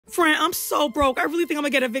friend, I'm so broke. I really think I'm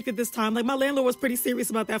gonna get evicted this time. Like, my landlord was pretty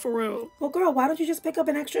serious about that, for real. Well, girl, why don't you just pick up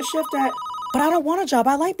an extra shift at... But I don't want a job.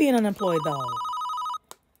 I like being unemployed, though.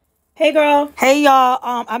 Hey, girl. Hey, y'all.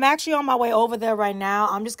 I'm actually on my way over there right now.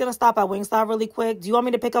 I'm just gonna stop at Wingstop really quick. Do you want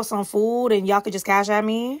me to pick up some food and y'all could just cash at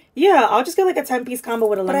me? Yeah, I'll just get like a 10-piece combo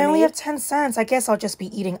with a lemonade. But I only have 10 cents. I guess I'll just be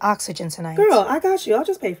eating oxygen tonight. Girl, I got you. I'll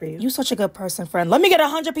just pay for you. You such a good person, friend. Let me get a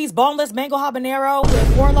 100-piece boneless mango habanero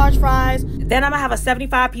with 4 large fries. Then I'm gonna have a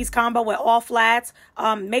 75-piece combo with all flats.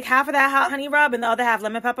 Make half of that hot honey rub and the other half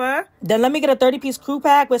lemon pepper. Then let me get a 30-piece crew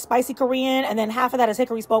pack with spicy Korean, and then half of that is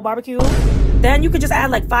hickory smoked barbecue. Then you could just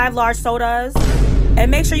add like 5 large sodas.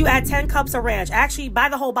 And make sure you add 10 cups of ranch. Actually, buy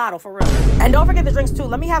the whole bottle, for real. And don't forget the drinks, too.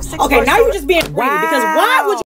 Let me have 6 Okay, now you're just being greedy, because why would you...